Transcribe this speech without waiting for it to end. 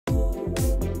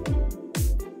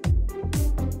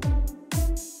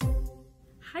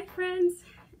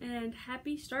and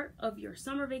happy start of your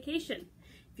summer vacation.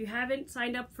 If you haven't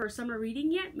signed up for summer reading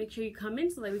yet, make sure you come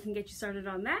in so that we can get you started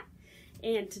on that.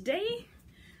 And today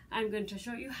I'm going to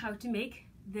show you how to make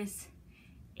this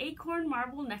acorn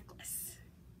marble necklace.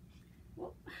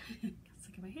 Whoa, let's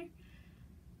look at my hair.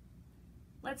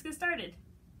 Let's get started.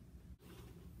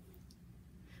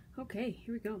 Okay,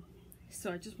 here we go.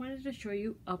 So I just wanted to show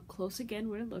you up close again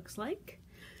what it looks like.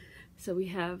 So we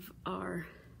have our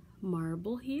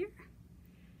marble here,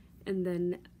 and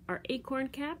then our acorn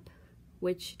cap,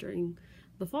 which during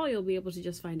the fall you'll be able to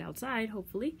just find outside,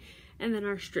 hopefully, and then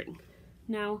our string.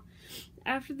 Now,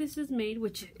 after this is made,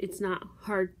 which it's not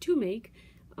hard to make,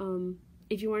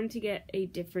 if you wanted to get a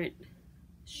different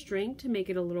string to make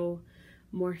it a little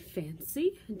more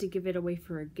fancy and to give it away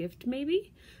for a gift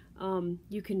maybe,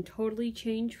 you can totally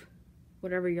change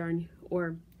whatever yarn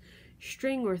or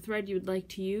string or thread you would like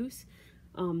to use.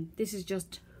 This is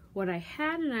just what I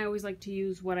had, and I always like to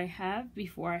use what I have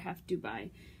before I have to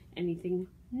buy anything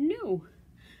new.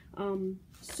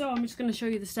 So I'm just going to show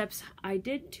you the steps I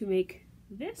did to make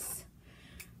this.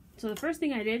 So the first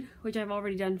thing I did, which I've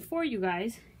already done for you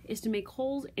guys, is to make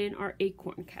holes in our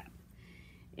acorn cap.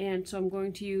 And so I'm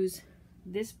going to use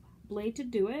this blade to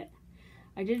do it.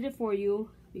 I did it for you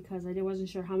because I wasn't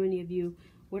sure how many of you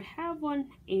would have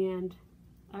one, and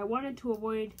I wanted to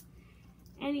avoid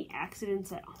any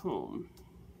accidents at home.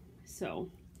 So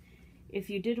if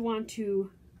you did want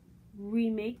to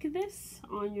remake this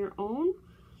on your own,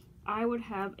 I would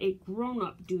have a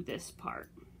grown-up do this part.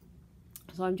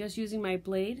 So I'm just using my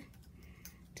blade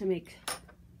to make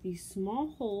these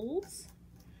small holes,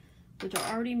 which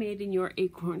are already made in your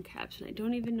acorn caps. And I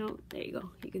don't even know, there you go,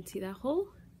 you can see that hole,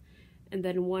 and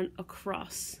then one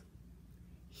across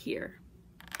here.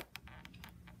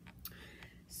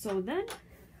 So then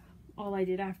all I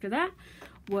did after that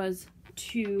was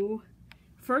to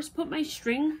first put my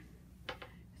string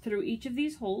through each of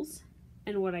these holes,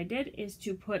 and what I did is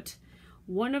to put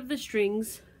one of the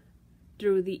strings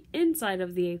through the inside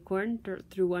of the acorn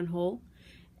through one hole,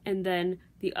 and then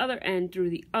the other end through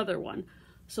the other one,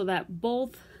 so that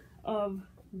both of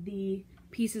the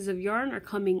pieces of yarn are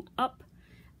coming up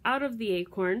out of the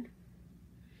acorn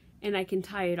and I can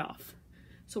tie it off.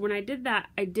 So when I did that,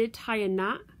 I did tie a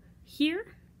knot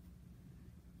here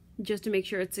just to make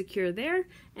sure it's secure there,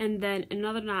 and then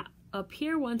another knot up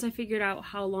here once I figured out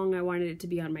how long I wanted it to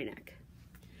be on my neck.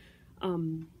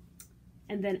 And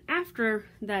then after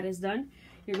that is done,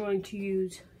 you're going to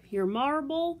use your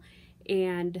marble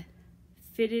and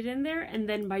fit it in there, and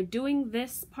then by doing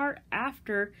this part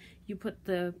after you put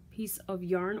the piece of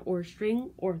yarn or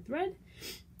string or thread,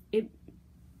 it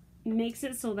makes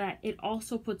it so that it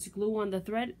also puts glue on the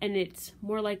thread and it's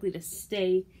more likely to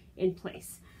stay in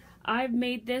place. I've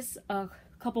made this a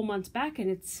couple months back and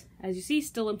it's, as you see,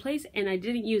 still in place, and I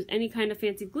didn't use any kind of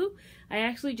fancy glue. I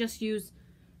actually just used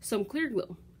some clear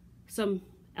glue, some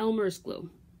Elmer's glue.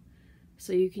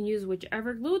 So you can use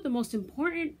whichever glue. The most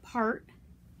important part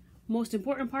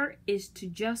is to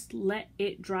just let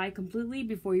it dry completely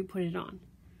before you put it on.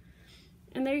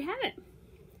 And there you have it.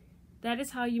 That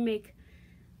is how you make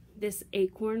this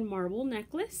acorn marble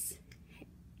necklace.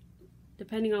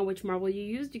 Depending on which marble you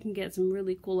used, you can get some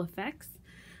really cool effects.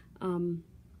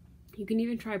 You can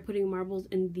even try putting marbles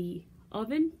in the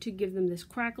oven to give them this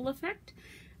crackle effect.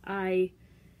 I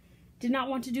did not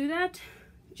want to do that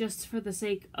just for the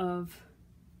sake of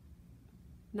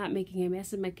not making a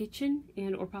mess in my kitchen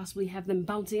and or possibly have them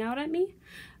bouncing out at me.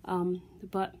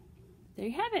 But there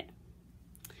you have it.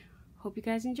 Hope you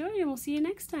guys enjoyed, and we'll see you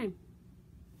next time.